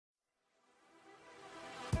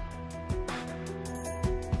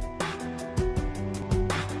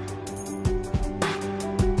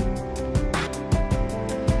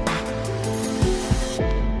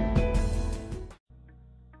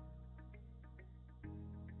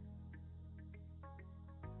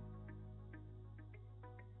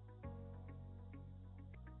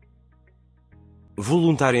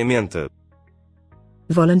voluntariamente,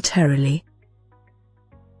 voluntarily,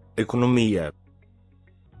 economia,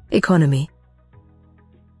 economy,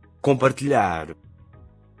 compartilhar,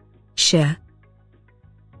 share,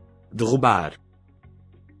 derrubar,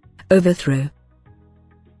 overthrow,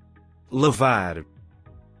 lavar,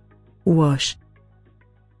 wash,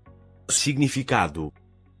 significado,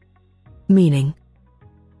 meaning,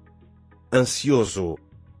 ansioso,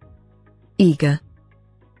 eager,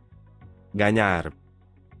 ganhar,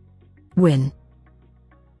 win,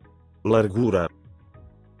 largura,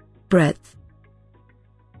 breadth,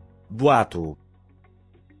 boato,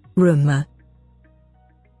 rumor,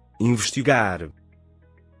 investigar,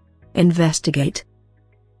 investigate,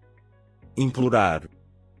 implorar,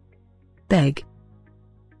 beg,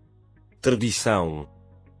 tradição,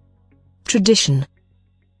 tradition,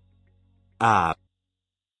 há,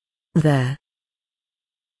 there,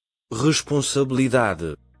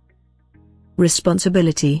 responsabilidade,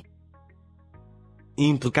 responsibility,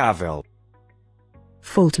 impecável,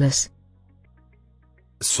 faultless,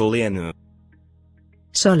 solene,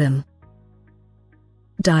 solemn,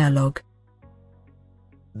 dialogue,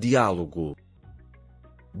 diálogo,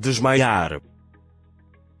 desmaiar,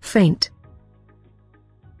 faint,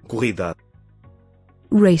 corrida,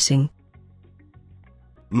 racing,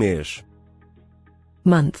 mês,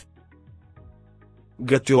 month,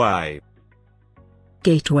 gateway,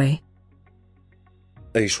 gateway,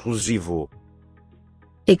 exclusivo,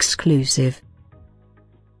 exclusive,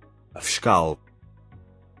 fiscal,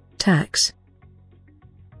 tax,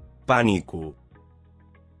 pânico,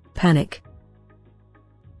 panic,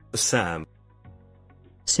 sã,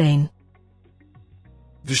 sane,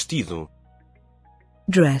 vestido,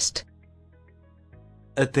 dressed,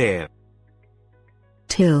 até,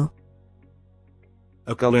 till,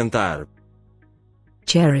 acalentar,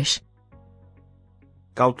 cherish,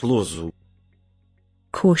 cauteloso,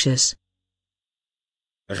 cautious,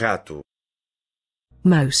 rato,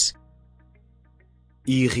 mouse,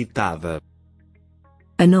 irritada,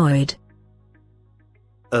 annoyed,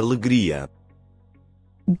 alegria,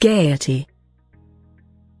 gaiety,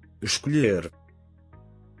 escolher,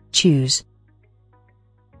 choose,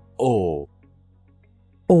 ou,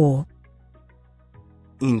 or,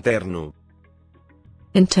 interno,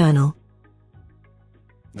 internal,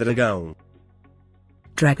 dragão,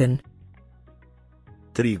 dragon,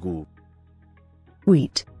 trigo,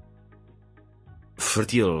 wheat,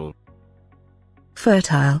 fértil,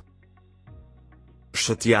 fertile,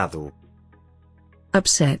 chateado,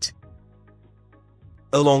 upset,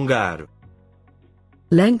 alongar,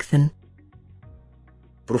 lengthen,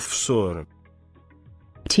 professor,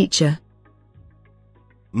 teacher,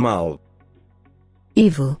 mal,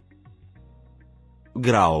 evil,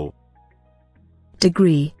 grau,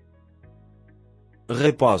 degree,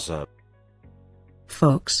 reposa,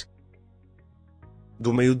 fox,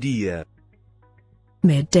 do meio-dia,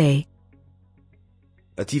 midday,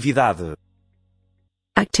 atividade,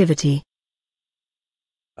 activity,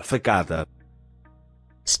 facada,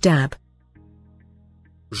 stab,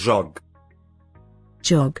 jog,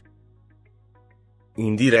 jog,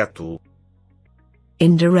 indireto,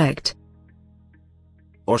 indirect,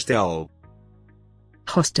 hostel,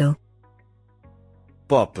 hostile,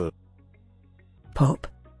 pop, pop,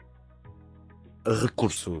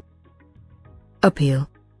 recurso, appeal,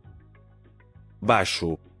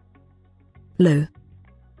 baixo, low,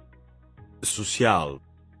 social,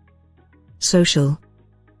 social,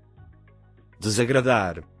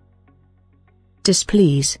 desagradar,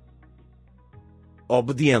 displease,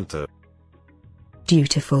 obediente,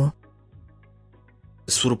 dutiful,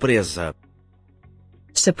 surpresa,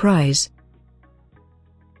 surprise,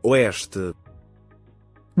 oeste,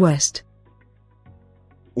 west,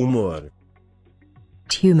 humor,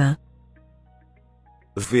 tumor,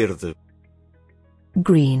 verde,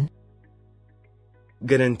 green,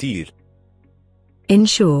 garantir,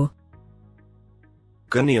 ensure,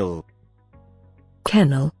 canil,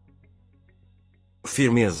 kennel,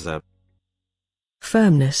 firmeza,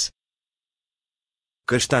 firmness,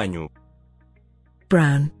 castanho,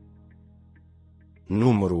 brown,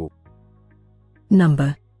 número,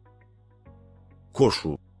 number,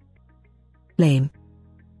 coxo, lame,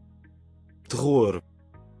 terror,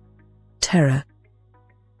 terror,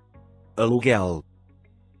 aluguel,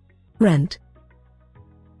 rent,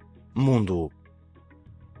 mundo,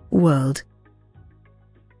 world,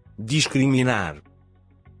 discriminar,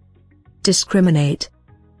 discriminate,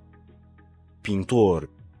 pintor,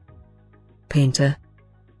 painter,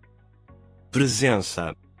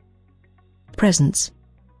 presença, presence,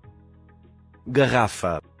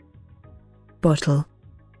 garrafa, bottle,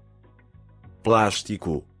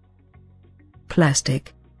 plástico,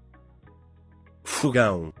 plastic,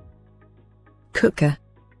 fogão, cooker,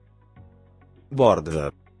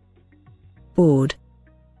 borda, board,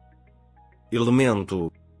 elemento,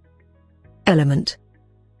 element,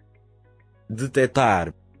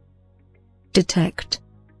 detetar, detect,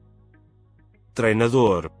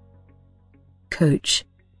 treinador, coach,